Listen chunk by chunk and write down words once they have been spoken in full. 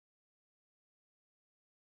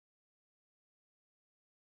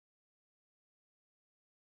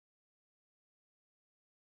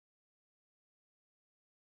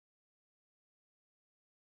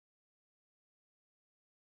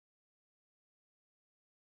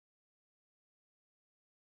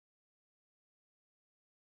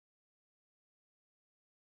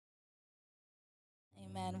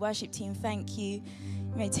Amen. Worship team, thank you.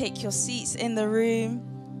 You may take your seats in the room.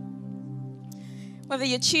 Whether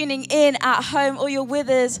you're tuning in at home or you're with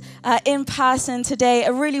us in person today,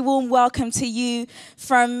 a really warm welcome to you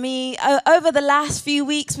from me. Over the last few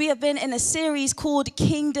weeks, we have been in a series called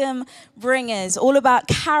Kingdom Bringers, all about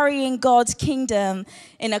carrying God's kingdom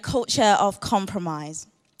in a culture of compromise.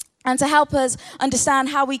 And to help us understand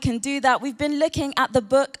how we can do that, we've been looking at the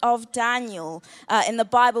book of Daniel in the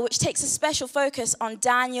Bible, which takes a special focus on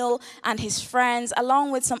Daniel and his friends,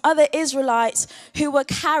 along with some other Israelites who were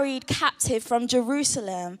carried captive from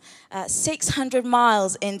Jerusalem 600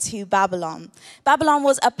 miles into Babylon. Babylon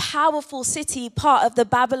was a powerful city, part of the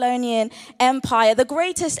Babylonian Empire, the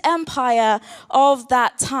greatest empire of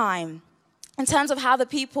that time. In terms of how the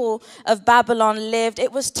people of Babylon lived,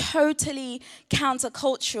 it was totally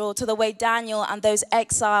countercultural to the way Daniel and those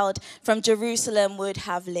exiled from Jerusalem would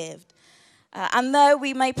have lived. And though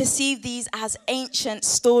we may perceive these as ancient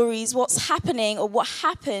stories, what's happening or what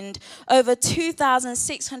happened over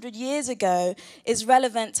 2,600 years ago is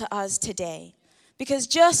relevant to us today. Because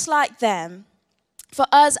just like them, for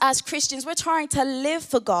us as Christians, we're trying to live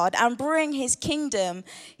for God and bring his kingdom,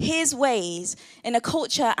 his ways, in a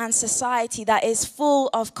culture and society that is full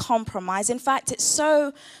of compromise. In fact, it's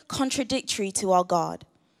so contradictory to our God.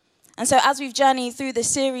 And so as we've journeyed through the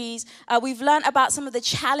series, we've learned about some of the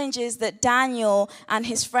challenges that Daniel and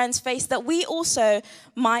his friends faced that we also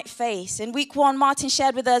might face. In week 1, Martin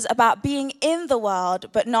shared with us about being in the world,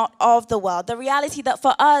 but not of the world. The reality that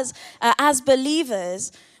for us as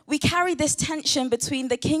believers, we carry this tension between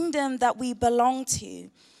the kingdom that we belong to,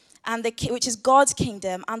 and which is God's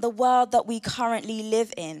kingdom, and the world that we currently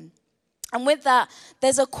live in. And with that,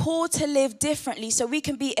 there's a call to live differently so we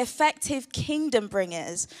can be effective kingdom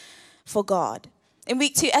bringers for God. In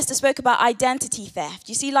week 2, Esther spoke about identity theft.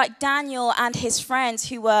 You see, like Daniel and his friends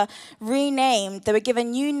who were renamed, they were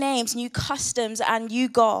given new names, new customs, and new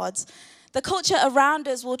gods. The culture around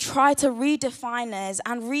us will try to redefine us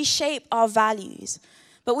and reshape our values.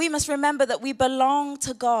 But we must remember that we belong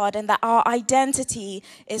to God and that our identity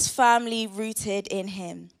is firmly rooted in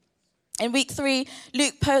him. In week 3,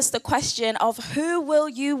 Luke posed the question of who will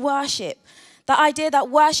you worship? The idea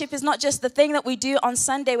that worship is not just the thing that we do on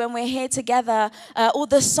Sunday when we're here together or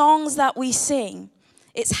the songs that we sing.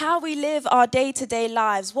 It's how we live our day-to-day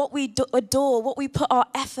lives, what we adore, what we put our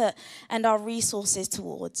effort and our resources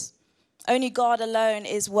towards. Only God alone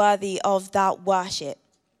is worthy of that worship.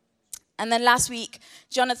 And then last week,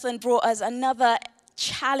 Jonathan brought us another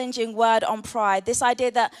challenging word on pride. This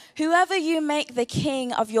idea that whoever you make the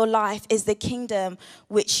king of your life is the kingdom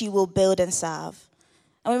which you will build and serve.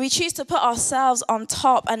 And when we choose to put ourselves on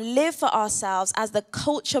top and live for ourselves as the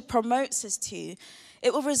culture promotes us to,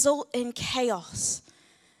 it will result in chaos.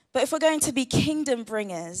 But if we're going to be kingdom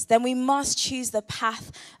bringers, then we must choose the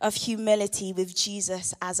path of humility with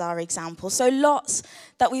Jesus as our example. So lots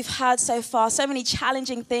that we've heard so far, so many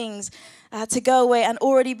challenging things to go away and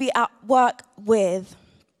already be at work with.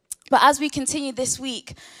 But as we continue this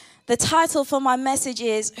week, the title for my message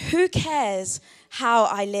is, Who Cares How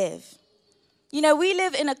I Live? You know, we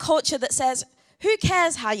live in a culture that says, who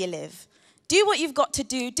cares how you live? Do what you've got to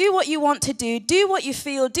do what you want to do what you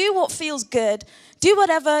feel, do what feels good, do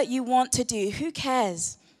whatever you want to do. Who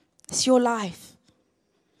cares? It's your life.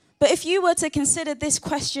 But if you were to consider this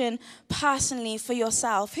question personally for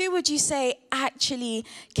yourself, who would you say actually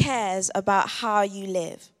cares about how you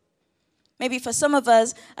live? Maybe for some of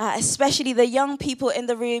us, especially the young people in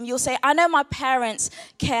the room, you'll say, I know my parents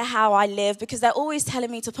care how I live because they're always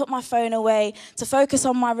telling me to put my phone away, to focus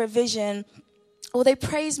on my revision, or they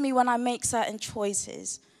praise me when I make certain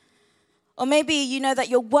choices. Or maybe you know that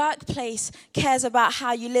your workplace cares about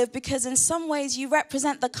how you live because in some ways you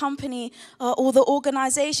represent the company or the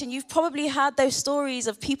organization. You've probably heard those stories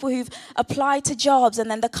of people who've applied to jobs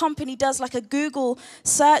and then the company does like a Google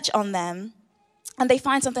search on them and they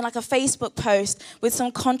find something like a Facebook post with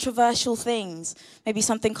some controversial things. Maybe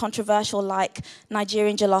something controversial like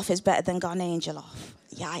Nigerian jollof is better than Ghanaian jollof.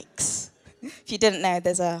 Yikes. If you didn't know,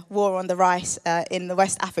 there's a war on the rice in the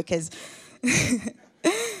West Africas.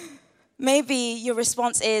 Maybe your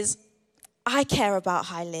response is, I care about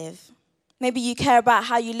how I live. Maybe you care about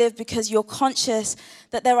how you live because you're conscious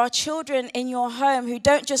that there are children in your home who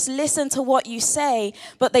don't just listen to what you say,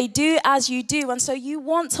 but they do as you do. And so you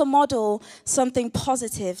want to model something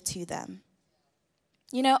positive to them.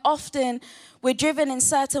 You know, often we're driven in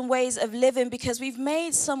certain ways of living because we've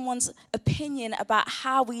made someone's opinion about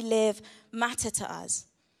how we live matter to us.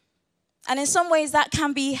 And in some ways that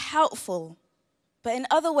can be helpful, but in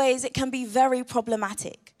other ways it can be very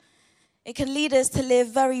problematic. It can lead us to live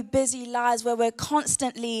very busy lives where we're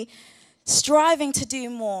constantly striving to do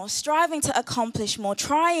more, striving to accomplish more,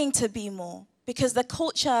 trying to be more, because the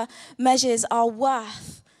culture measures our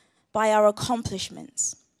worth by our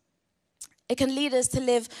accomplishments. It can lead us to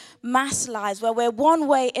live mass lives where we're one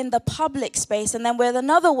way in the public space and then we're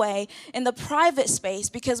another way in the private space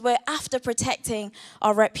because we're after protecting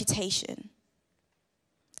our reputation.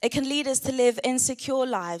 It can lead us to live insecure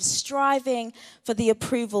lives, striving for the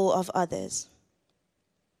approval of others.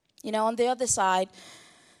 You know, on the other side,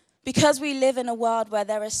 because we live in a world where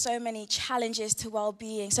there are so many challenges to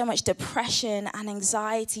well-being, so much depression and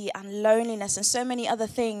anxiety and loneliness and so many other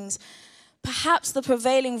things, perhaps the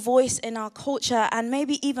prevailing voice in our culture, and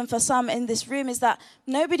maybe even for some in this room, is that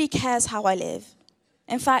nobody cares how I live.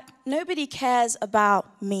 In fact, nobody cares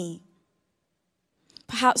about me.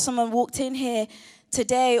 Perhaps someone walked in here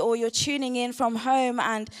today, or you're tuning in from home,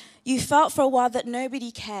 and you felt for a while that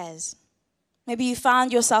nobody cares. Maybe you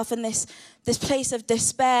found yourself in this place of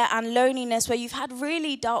despair and loneliness where you've had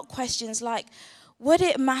really dark questions like, would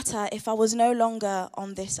it matter if I was no longer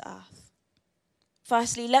on this earth?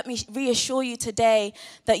 Firstly, let me reassure you today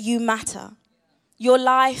that you matter. Your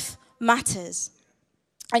life matters.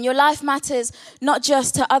 And your life matters not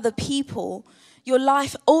just to other people. Your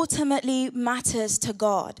life ultimately matters to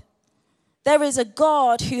God. There is a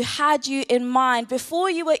God who had you in mind before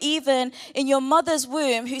you were even in your mother's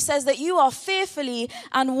womb, who says that you are fearfully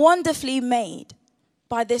and wonderfully made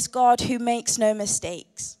by this God who makes no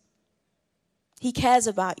mistakes. He cares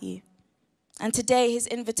about you. And today his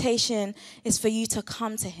invitation is for you to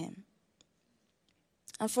come to him.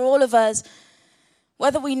 And for all of us,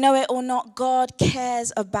 whether we know it or not, God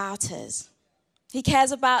cares about us. He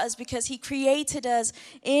cares about us because he created us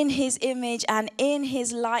in his image and in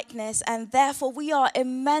his likeness, and therefore we are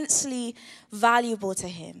immensely valuable to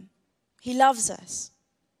him. He loves us.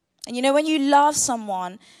 And you know, when you love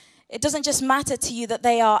someone, it doesn't just matter to you that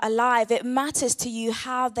they are alive, it matters to you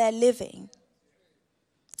how they're living.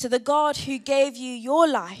 To the God who gave you your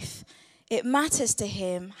life, it matters to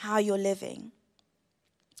him how you're living.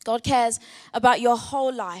 God cares about your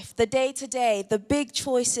whole life, the day-to-day, the big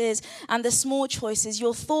choices and the small choices,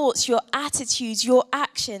 your thoughts, your attitudes, your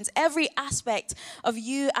actions, every aspect of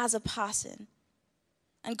you as a person.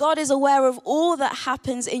 And God is aware of all that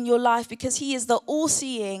happens in your life because he is the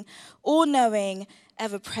all-seeing, all-knowing,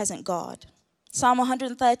 ever-present God. Psalm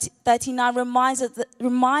 139 reminds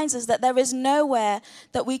us that there is nowhere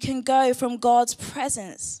that we can go from God's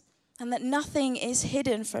presence and that nothing is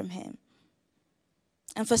hidden from him.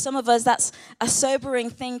 And for some of us, that's a sobering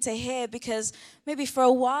thing to hear because maybe for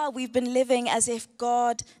a while we've been living as if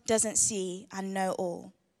God doesn't see and know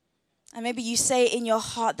all. And maybe you say in your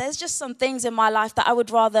heart, there's just some things in my life that I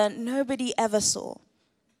would rather nobody ever saw.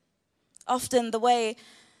 Often the way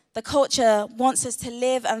the culture wants us to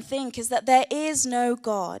live and think is that there is no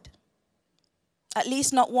God, at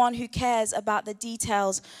least not one who cares about the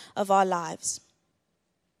details of our lives.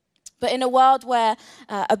 But in a world where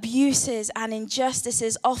abuses and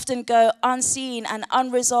injustices often go unseen and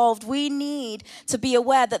unresolved, we need to be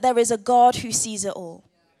aware that there is a God who sees it all.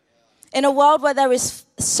 In a world where there is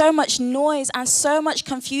so much noise and so much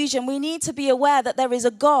confusion, we need to be aware that there is a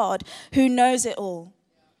God who knows it all.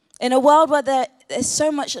 In a world where there is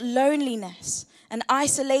so much loneliness and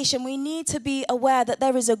isolation, we need to be aware that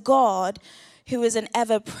there is a God who is an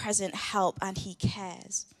ever-present help and he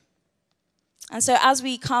cares. And so as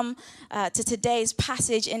we come to today's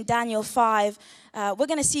passage in Daniel 5, we're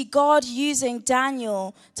going to see God using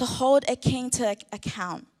Daniel to hold a king to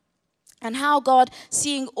account. And how God,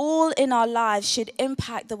 seeing all in our lives, should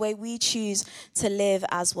impact the way we choose to live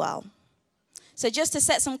as well. So just to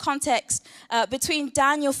set some context, between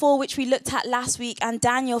Daniel 4, which we looked at last week, and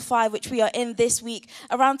Daniel 5, which we are in this week,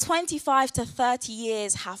 around 25 to 30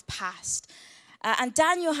 years have passed. And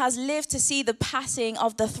Daniel has lived to see the passing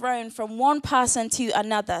of the throne from one person to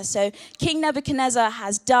another. So King Nebuchadnezzar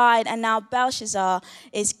has died, and now Belshazzar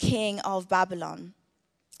is king of Babylon.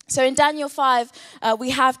 So in Daniel 5, we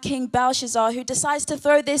have King Belshazzar who decides to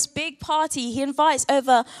throw this big party. He invites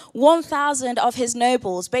over 1,000 of his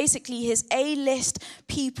nobles, basically his A-list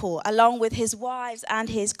people, along with his wives and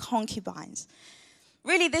his concubines.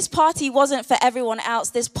 Really, this party wasn't for everyone else.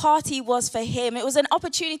 This party was for him. It was an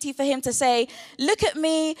opportunity for him to say, look at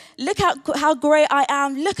me, look at how great I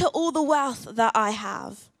am, look at all the wealth that I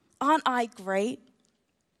have. Aren't I great?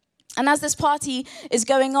 And as this party is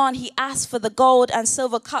going on, he asks for the gold and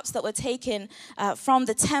silver cups that were taken from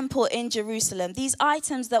the temple in Jerusalem. These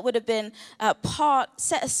items that would have been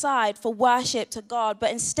set aside for worship to God, but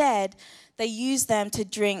instead they used them to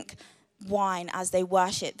drink wine as they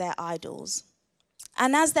worship their idols.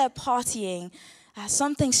 And as they're partying,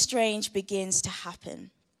 something strange begins to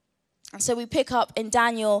happen. And so we pick up in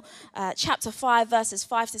Daniel chapter 5, verses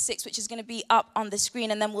 5 to 6, which is going to be up on the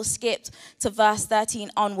screen. And then we'll skip to verse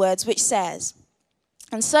 13 onwards, which says,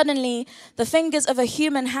 "And suddenly the fingers of a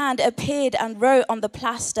human hand appeared and wrote on the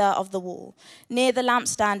plaster of the wall, near the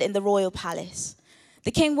lampstand in the royal palace.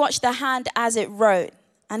 The king watched the hand as it wrote,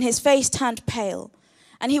 and his face turned pale.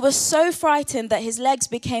 And he was so frightened that his legs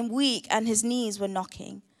became weak and his knees were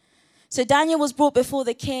knocking. So Daniel was brought before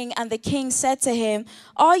the king, and the king said to him,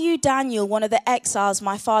 'Are you Daniel, one of the exiles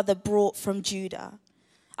my father brought from Judah?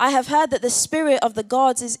 I have heard that the spirit of the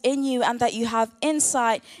gods is in you, and that you have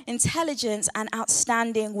insight, intelligence, and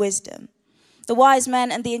outstanding wisdom. The wise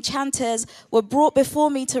men and the enchanters were brought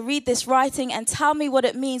before me to read this writing and tell me what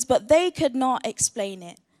it means, but they could not explain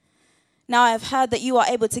it. Now I have heard that you are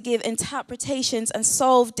able to give interpretations and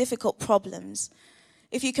solve difficult problems.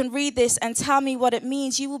 If you can read this and tell me what it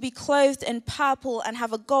means, you will be clothed in purple and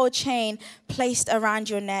have a gold chain placed around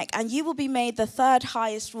your neck, and you will be made the third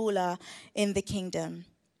highest ruler in the kingdom.'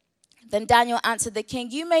 Then Daniel answered the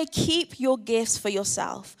king, 'You may keep your gifts for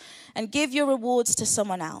yourself and give your rewards to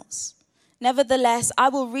someone else. Nevertheless, I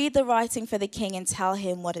will read the writing for the king and tell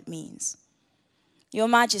him what it means. Your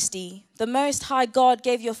Majesty, the Most High God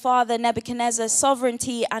gave your father Nebuchadnezzar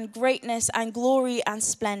sovereignty and greatness and glory and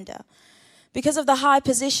splendor. Because of the high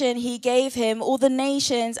position he gave him, all the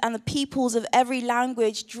nations and the peoples of every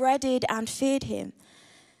language dreaded and feared him.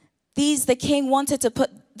 Those the king wanted to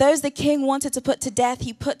put to death,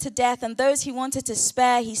 he put to death, and those he wanted to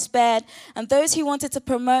spare, he spared, and those he wanted to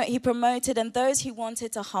promote, he promoted, and those he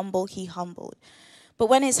wanted to humble, he humbled. But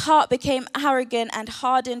when his heart became arrogant and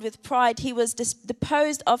hardened with pride, he was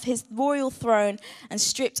deposed of his royal throne and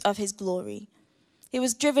stripped of his glory. He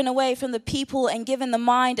was driven away from the people and given the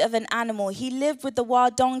mind of an animal. He lived with the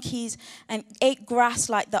wild donkeys and ate grass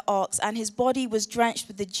like the ox, and his body was drenched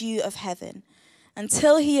with the dew of heaven,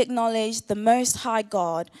 until he acknowledged the Most High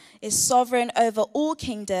God is sovereign over all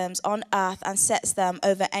kingdoms on earth and sets them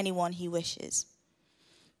over anyone he wishes.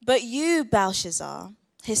 But you, Belshazzar,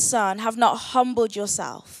 his son, have not humbled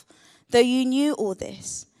yourself, though you knew all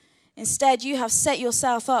this. Instead, you have set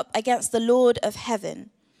yourself up against the Lord of heaven.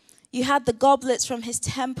 You had the goblets from his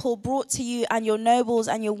temple brought to you, and your nobles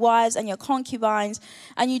and your wives and your concubines,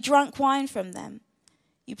 and you drank wine from them.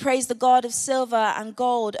 You praised the God of silver and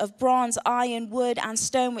gold, of bronze, iron, wood, and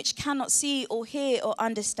stone, which cannot see or hear or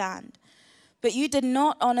understand. But you did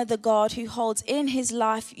not honor the God who holds in his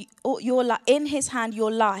hand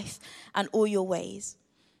your life and all your ways.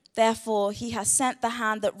 Therefore, he has sent the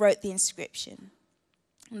hand that wrote the inscription.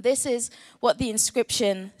 And this is what the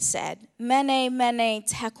inscription said: Mene, Mene,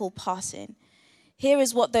 Tekel, Parsin. Here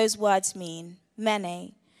is what those words mean.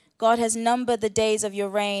 Mene, God has numbered the days of your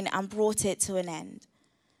reign and brought it to an end.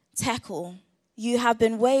 Tekel, you have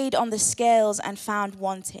been weighed on the scales and found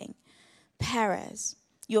wanting. Peres,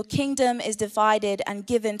 your kingdom is divided and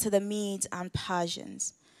given to the Medes and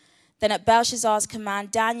Persians. Then at Belshazzar's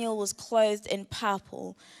command, Daniel was clothed in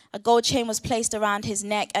purple. A gold chain was placed around his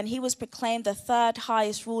neck, and he was proclaimed the third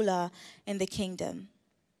highest ruler in the kingdom.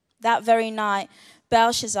 That very night,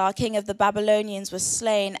 Belshazzar, king of the Babylonians, was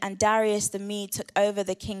slain, and Darius the Mede took over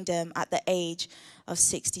the kingdom at the age of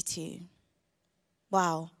 62.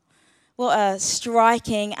 Wow. What a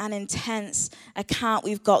striking and intense account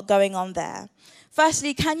we've got going on there.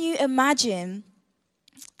 Firstly, can you imagine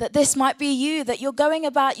that this might be you, that you're going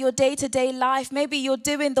about your day-to-day life? Maybe you're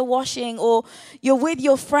doing the washing or you're with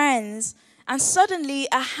your friends, and suddenly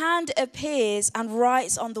a hand appears and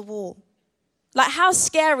writes on the wall. Like, how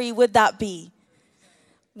scary would that be?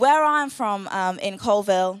 Where I'm from in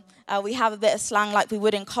Colville, we have a bit of slang like we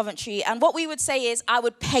would in Coventry, and what we would say is, I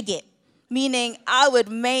would peg it, meaning I would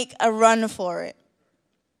make a run for it.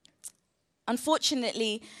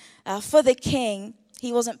 Unfortunately, for the king,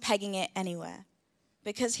 he wasn't pegging it anywhere.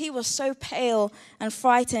 Because he was so pale and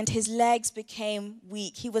frightened, his legs became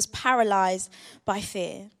weak. He was paralyzed by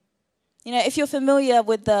fear. You know, if you're familiar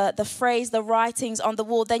with the phrase, the writings on the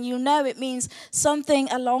wall, then you know it means something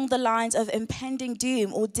along the lines of impending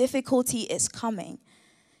doom or difficulty is coming.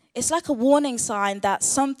 It's like a warning sign that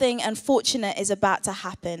something unfortunate is about to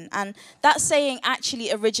happen. And that saying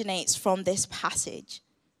actually originates from this passage.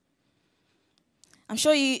 I'm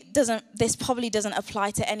sure this probably doesn't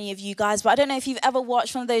apply to any of you guys, but I don't know if you've ever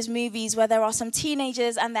watched one of those movies where there are some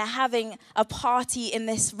teenagers and they're having a party in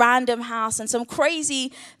this random house and some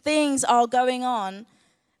crazy things are going on,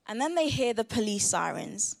 and then they hear the police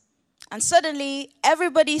sirens. And suddenly,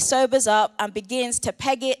 everybody sobers up and begins to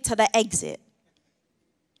peg it to the exit.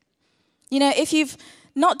 You know, if you've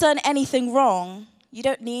not done anything wrong, you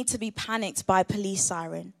don't need to be panicked by a police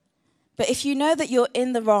siren. But if you know that you're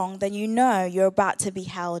in the wrong, then you know you're about to be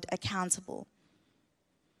held accountable.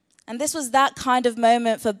 And this was that kind of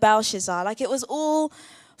moment for Belshazzar. Like, it was all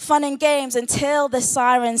fun and games until the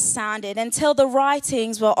sirens sounded, until the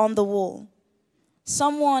writings were on the wall.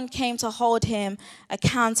 Someone came to hold him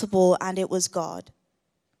accountable, and it was God.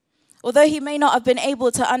 Although he may not have been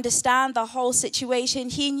able to understand the whole situation,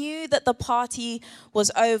 he knew that the party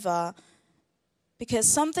was over because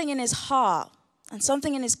something in his heart and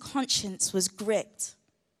something in his conscience was gripped.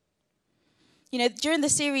 You know, during the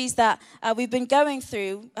series that we've been going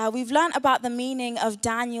through, we've learned about the meaning of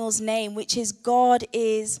Daniel's name, which is God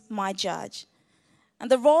is my judge.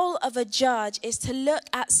 And the role of a judge is to look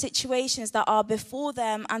at situations that are before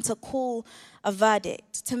them and to call a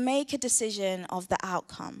verdict, to make a decision of the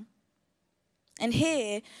outcome. And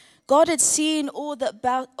here, God had seen all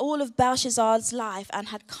of Belshazzar's life and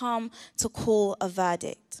had come to call a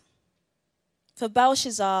verdict. For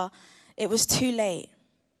Belshazzar, it was too late.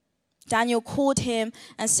 Daniel called him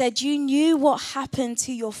and said, you knew what happened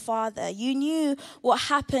to your father. You knew what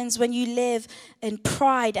happens when you live in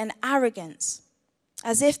pride and arrogance,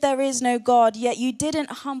 as if there is no God, yet you didn't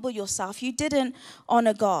humble yourself. You didn't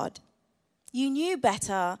honor God. You knew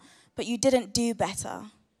better, but you didn't do better.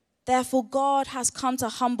 Therefore, God has come to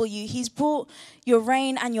humble you. He's brought your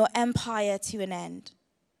reign and your empire to an end.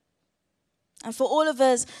 And for all of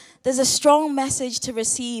us, there's a strong message to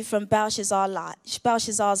receive from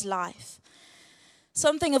Belshazzar's life.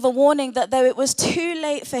 Something of a warning that though it was too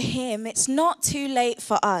late for him, it's not too late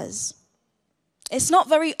for us. It's not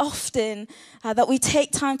very often that we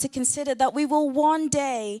take time to consider that we will one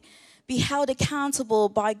day be held accountable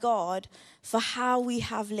by God for how we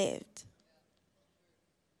have lived.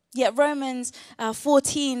 Yet Romans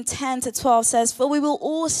 14:10-12 says, for we will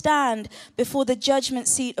all stand before the judgment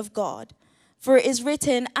seat of God. For it is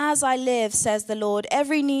written, as I live, says the Lord,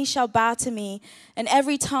 every knee shall bow to me, and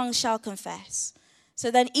every tongue shall confess.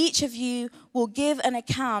 So then each of you will give an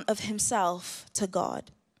account of himself to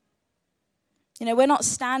God. You know, we're not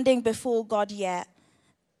standing before God yet.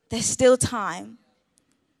 There's still time.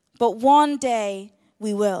 But one day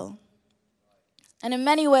we will. And in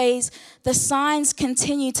many ways, the signs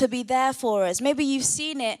continue to be there for us. Maybe you've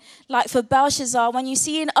seen it, like for Belshazzar, when you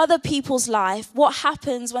see in other people's life what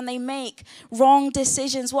happens when they make wrong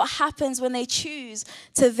decisions, what happens when they choose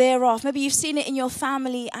to veer off. Maybe you've seen it in your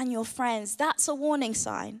family and your friends. That's a warning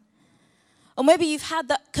sign. Or maybe you've had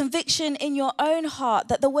that conviction in your own heart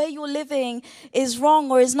that the way you're living is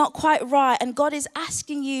wrong or is not quite right, and God is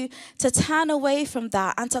asking you to turn away from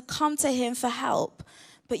that and to come to him for help,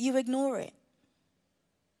 but you ignore it.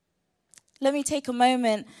 Let me take a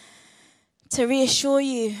moment to reassure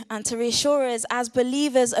you and to reassure us as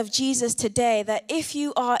believers of Jesus today that if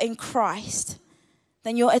you are in Christ,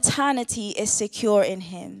 then your eternity is secure in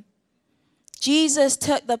him. Jesus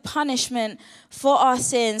took the punishment for our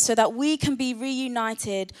sins so that we can be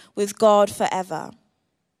reunited with God forever.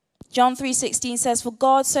 John 3:16 says, for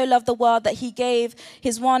God so loved the world that he gave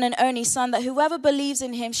his one and only Son, that whoever believes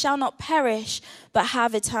in him shall not perish but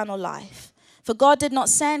have eternal life. For God did not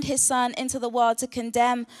send his Son into the world to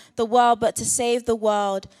condemn the world, but to save the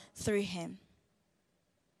world through him.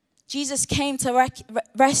 Jesus came to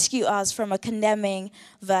rescue us from a condemning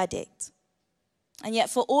verdict. And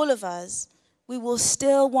yet for all of us, we will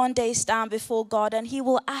still one day stand before God, and he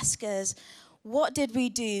will ask us, what did we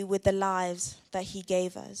do with the lives that he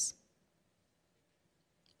gave us?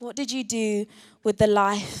 What did you do with the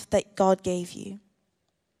life that God gave you?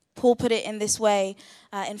 Paul put it in this way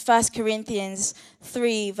in 1 Corinthians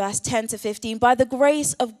 3, verse 10-15. By the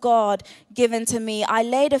grace of God given to me, I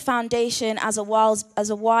laid a foundation as a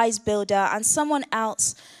wise builder, and someone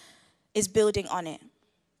else is building on it.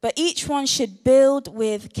 But each one should build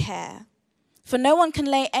with care. For no one can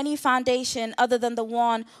lay any foundation other than the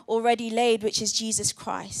one already laid, which is Jesus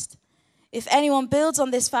Christ. If anyone builds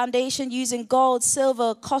on this foundation using gold,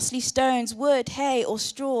 silver, costly stones, wood, hay, or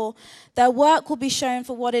straw, their work will be shown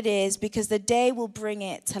for what it is, because the day will bring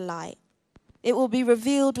it to light. It will be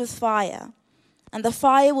revealed with fire, and the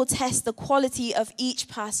fire will test the quality of each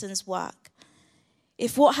person's work.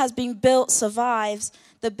 If what has been built survives,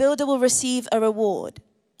 the builder will receive a reward.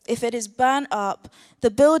 If it is burnt up,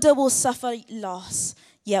 the builder will suffer loss,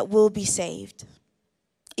 yet will be saved,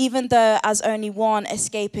 even though as only one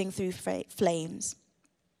escaping through flames.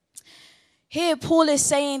 Here, Paul is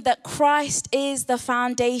saying that Christ is the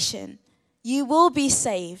foundation. You will be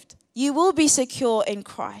saved. You will be secure in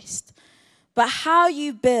Christ. But how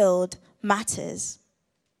you build matters,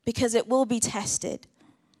 because it will be tested.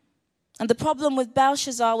 And the problem with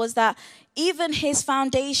Belshazzar was that even his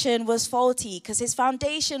foundation was faulty, because his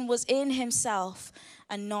foundation was in himself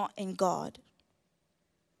and not in God.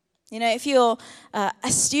 You know, if you're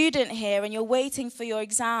a student here and you're waiting for your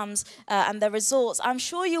exams and the results, I'm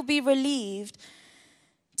sure you'll be relieved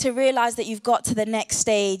to realize that you've got to the next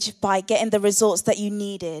stage by getting the results that you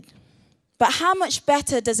needed. But how much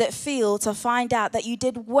better does it feel to find out that you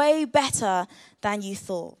did way better than you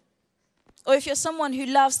thought? Or if you're someone who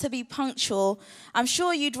loves to be punctual, I'm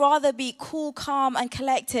sure you'd rather be cool, calm, and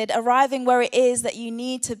collected, arriving where it is that you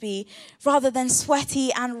need to be, rather than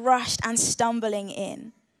sweaty and rushed and stumbling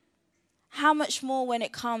in. How much more when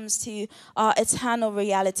it comes to our eternal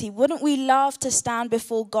reality? Wouldn't we love to stand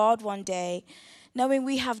before God one day, knowing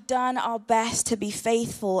we have done our best to be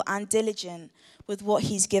faithful and diligent with what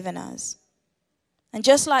He's given us? And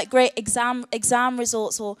just like great exam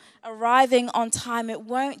results or arriving on time, it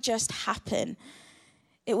won't just happen.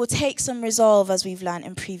 It will take some resolve, as we've learned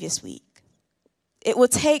in previous week. It will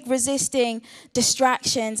take resisting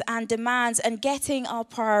distractions and demands and getting our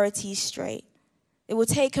priorities straight. It will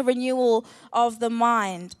take a renewal of the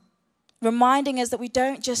mind, reminding us that we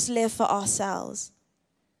don't just live for ourselves.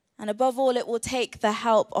 And above all, it will take the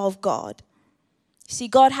help of God. See,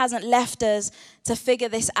 God hasn't left us to figure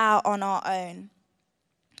this out on our own.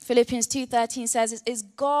 Philippians 2:13 says, "It is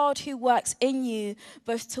God who works in you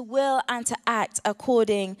both to will and to act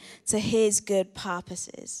according to His good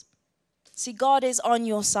purposes." See, God is on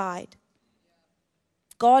your side.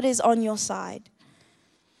 God is on your side.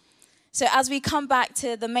 So as we come back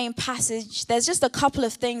to the main passage, there's just a couple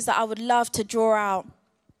of things that I would love to draw out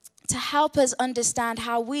to help us understand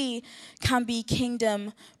how we can be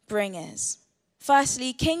kingdom bringers.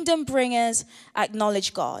 Firstly, kingdom bringers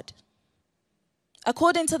acknowledge God.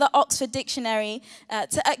 According to the Oxford Dictionary,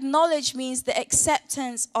 to acknowledge means the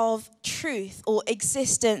acceptance of truth or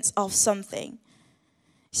existence of something.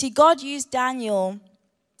 See, God used Daniel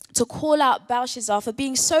to call out Belshazzar for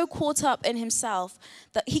being so caught up in himself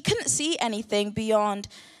that he couldn't see anything beyond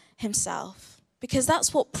himself. Because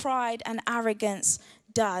that's what pride and arrogance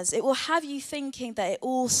does. It will have you thinking that it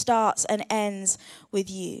all starts and ends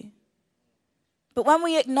with you. But when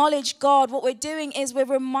we acknowledge God, what we're doing is we're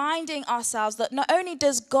reminding ourselves that not only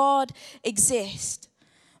does God exist,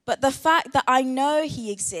 but the fact that I know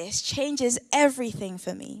He exists changes everything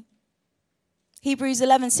for me. Hebrews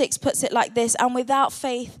 11:6 puts it like this, "And without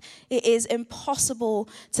faith it is impossible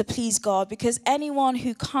to please God, because anyone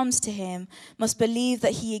who comes to Him must believe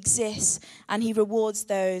that He exists and He rewards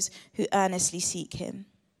those who earnestly seek Him."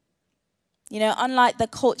 You know, unlike the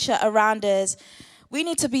culture around us, we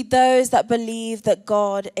need to be those that believe that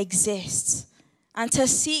God exists and to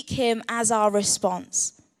seek Him as our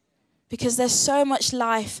response, because there's so much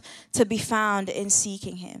life to be found in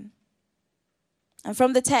seeking Him. And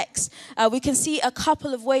from the text, we can see a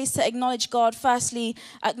couple of ways to acknowledge God. Firstly,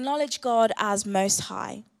 acknowledge God as Most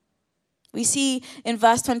High. We see in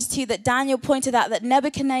verse 22 that Daniel pointed out that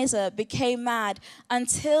Nebuchadnezzar became mad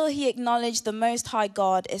until he acknowledged the Most High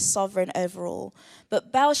God is sovereign over all.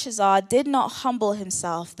 But Belshazzar did not humble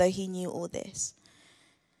himself, though he knew all this.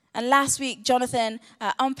 And last week, Jonathan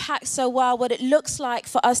unpacked so well what it looks like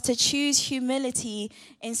for us to choose humility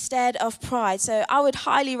instead of pride. So I would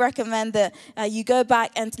highly recommend that you go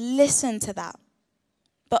back and listen to that.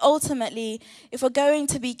 But ultimately, if we're going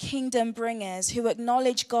to be kingdom bringers who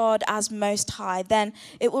acknowledge God as Most High, then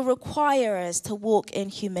it will require us to walk in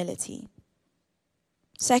humility.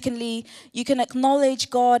 Secondly, you can acknowledge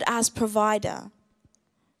God as provider.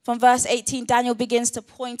 From verse 18, Daniel begins to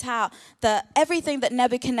point out that everything that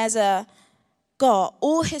Nebuchadnezzar got,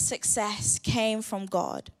 all his success came from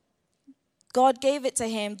God. God gave it to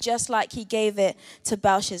him just like He gave it to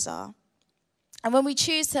Belshazzar. And when we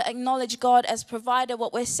choose to acknowledge God as provider,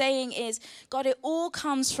 what we're saying is, God, it all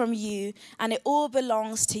comes from You and it all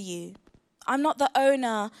belongs to You. I'm not the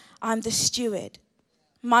owner, I'm the steward.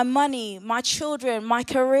 My money, my children, my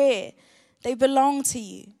career, they belong to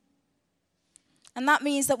You. And that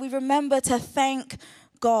means that we remember to thank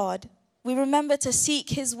God. We remember to seek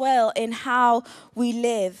His will in how we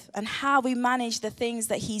live and how we manage the things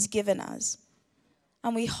that He's given us.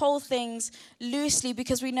 And we hold things loosely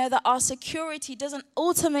because we know that our security doesn't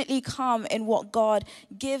ultimately come in what God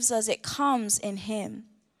gives us. It comes in Him.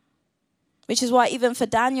 Which is why even for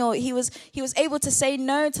Daniel, he was able to say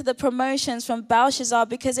no to the promotions from Belshazzar,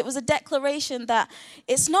 because it was a declaration that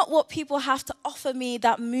it's not what people have to offer me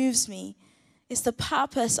that moves me. It's the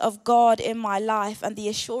purpose of God in my life and the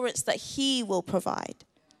assurance that He will provide.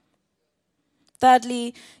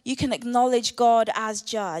 Thirdly, you can acknowledge God as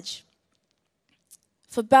judge.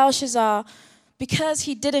 For Belshazzar, because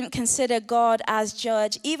he didn't consider God as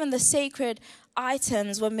judge, even the sacred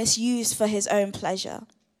items were misused for his own pleasure.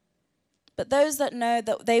 but those that know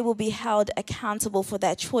that they will be held accountable for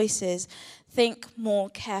their choices think more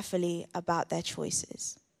carefully about their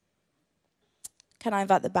choices. Can I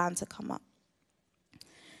invite the band to come up?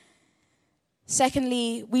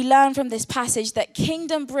 Secondly, we learn from this passage that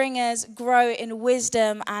kingdom bringers grow in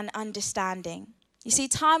wisdom and understanding. You see,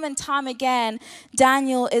 time and time again,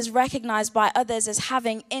 Daniel is recognized by others as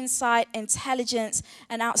having insight, intelligence,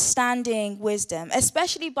 and outstanding wisdom,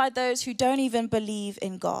 especially by those who don't even believe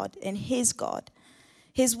in God, in his God.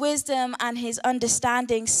 His wisdom and his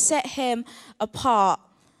understanding set him apart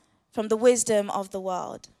from the wisdom of the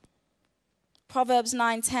world. Proverbs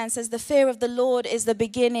 9:10 says, "The fear of the Lord is the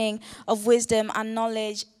beginning of wisdom and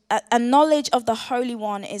knowledge of the Holy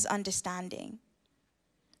One is understanding."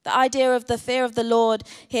 The idea of the fear of the Lord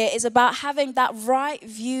here is about having that right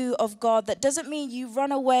view of God. That doesn't mean you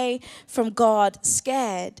run away from God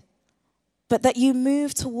scared, but that you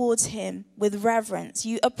move towards him with reverence.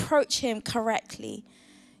 You approach him correctly.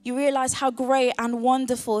 You realize how great and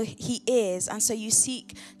wonderful he is, and so you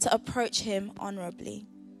seek to approach him honorably.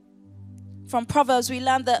 From Proverbs, we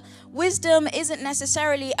learn that wisdom isn't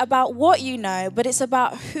necessarily about what you know, but it's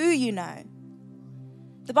about who you know.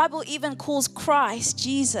 The Bible even calls Christ,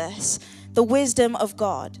 Jesus, the wisdom of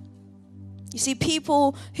God. You see,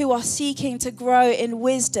 people who are seeking to grow in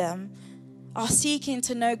wisdom are seeking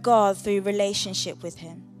to know God through relationship with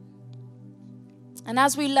him. And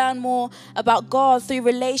as we learn more about God through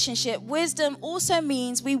relationship, wisdom also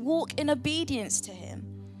means we walk in obedience to him.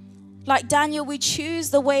 Like Daniel, we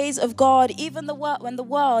choose the ways of God even when the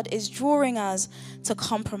world is drawing us to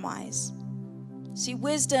compromise. See,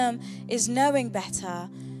 wisdom is knowing better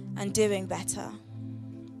and doing better.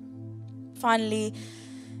 Finally,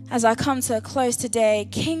 as I come to a close today,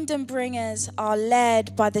 kingdom bringers are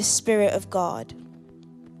led by the Spirit of God.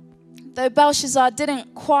 Though Belshazzar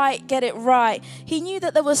didn't quite get it right, he knew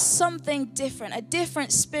that there was something different, a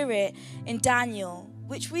different spirit in Daniel,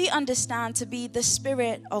 which we understand to be the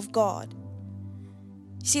Spirit of God.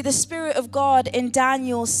 See, the Spirit of God in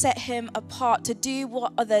Daniel set him apart to do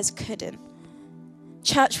what others couldn't.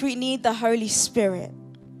 Church, we need the Holy Spirit.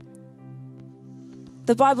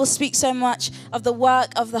 The Bible speaks so much of the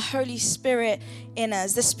work of the Holy Spirit in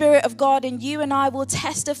us. The Spirit of God in you and I will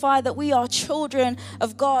testify that we are children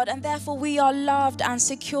of God, and therefore we are loved and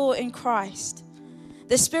secure in Christ.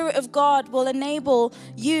 The Spirit of God will enable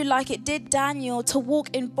you, like it did Daniel, to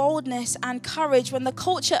walk in boldness and courage when the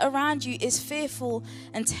culture around you is fearful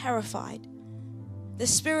and terrified. The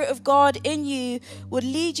Spirit of God in you will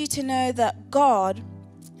lead you to know God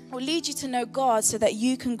so that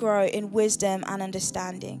you can grow in wisdom and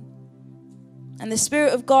understanding. And the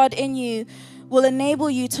Spirit of God in you will enable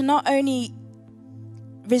you to not only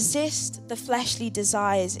resist the fleshly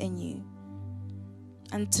desires in you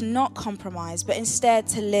and to not compromise, but instead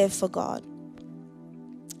to live for God.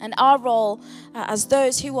 And our role as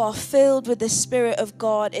those who are filled with the Spirit of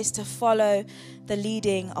God is to follow the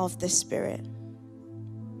leading of the Spirit.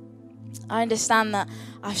 I understand that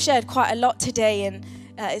I've shared quite a lot today, and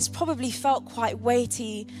it's probably felt quite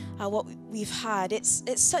weighty what we've had. It's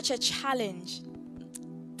such a challenge,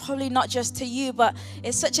 probably not just to you, but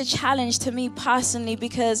it's such a challenge to me personally,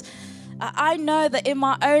 because I know that in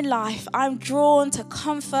my own life, I'm drawn to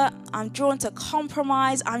comfort, I'm drawn to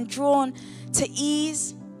compromise, I'm drawn to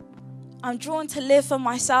ease, I'm drawn to live for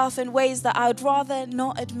myself in ways that I would rather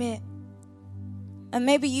not admit. And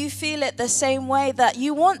maybe you feel it the same way, that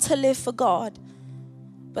you want to live for God,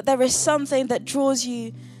 but there is something that draws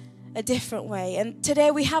you a different way. And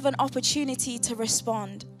today we have an opportunity to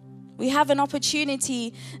respond. We have an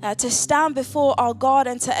opportunity to stand before our God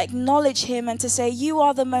and to acknowledge him and to say, you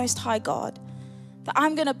are the Most High God. That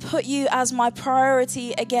I'm going to put you as my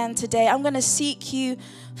priority again today. I'm going to seek you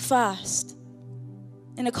first.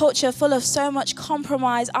 In a culture full of so much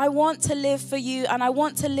compromise, I want to live for you, and I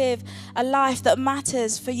want to live a life that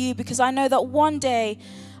matters for you, because I know that one day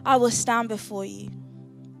I will stand before you.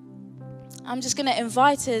 I'm just going to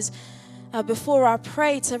invite us before I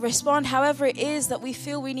pray to respond however it is that we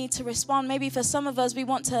feel we need to respond. Maybe for some of us, we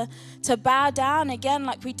want to bow down again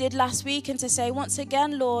like we did last week and to say, once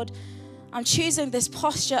again, Lord, I'm choosing this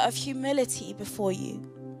posture of humility before you.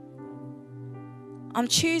 I'm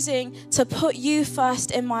choosing to put you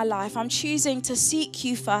first in my life. I'm choosing to seek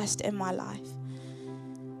you first in my life.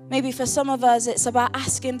 Maybe for some of us, it's about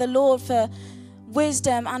asking the Lord for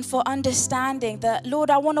wisdom and for understanding that, Lord,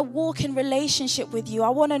 I want to walk in relationship with you. I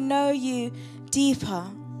want to know you deeper.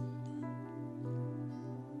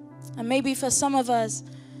 And maybe for some of us,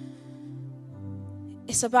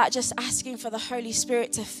 it's about just asking for the Holy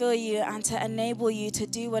Spirit to fill you and to enable you to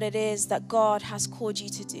do what it is that God has called you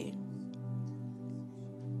to do.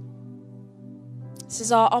 This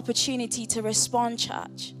is our opportunity to respond,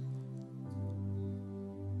 church.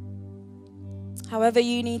 However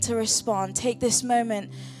you need to respond, take this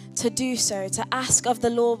moment to do so, to ask of the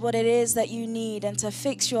Lord what it is that you need and to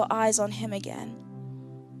fix your eyes on Him again.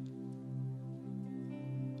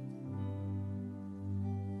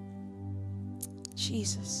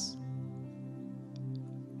 Jesus.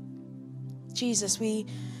 Jesus, we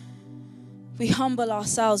humble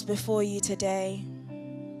ourselves before you today.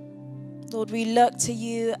 Lord, we look to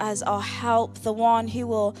you as our help, the one who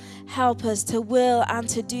will help us to will and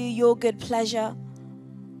to do your good pleasure.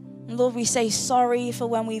 Lord, we say sorry for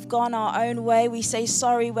when we've gone our own way. We say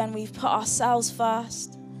sorry when we've put ourselves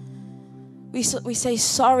first. We say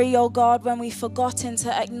sorry, oh God, when we've forgotten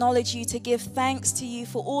to acknowledge you, to give thanks to you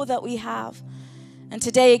for all that we have. And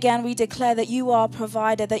today again, we declare that you are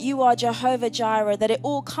provider, that you are Jehovah Jireh, that it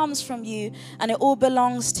all comes from you and it all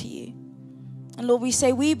belongs to you. And Lord, we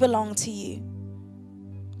say we belong to you.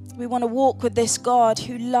 We want to walk with this God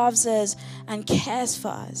who loves us and cares for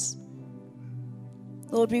us.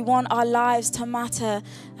 Lord, we want our lives to matter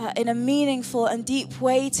in a meaningful and deep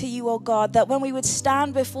way to you, oh God, that when we would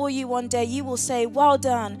stand before you one day, you will say, well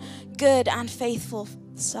done, good and faithful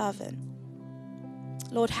servant.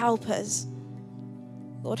 Lord, help us.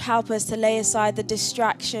 Lord, help us to lay aside the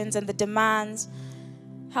distractions and the demands.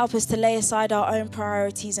 Help us to lay aside our own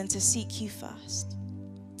priorities and to seek you first.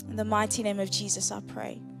 In the mighty name of Jesus, I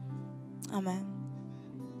pray. Amen.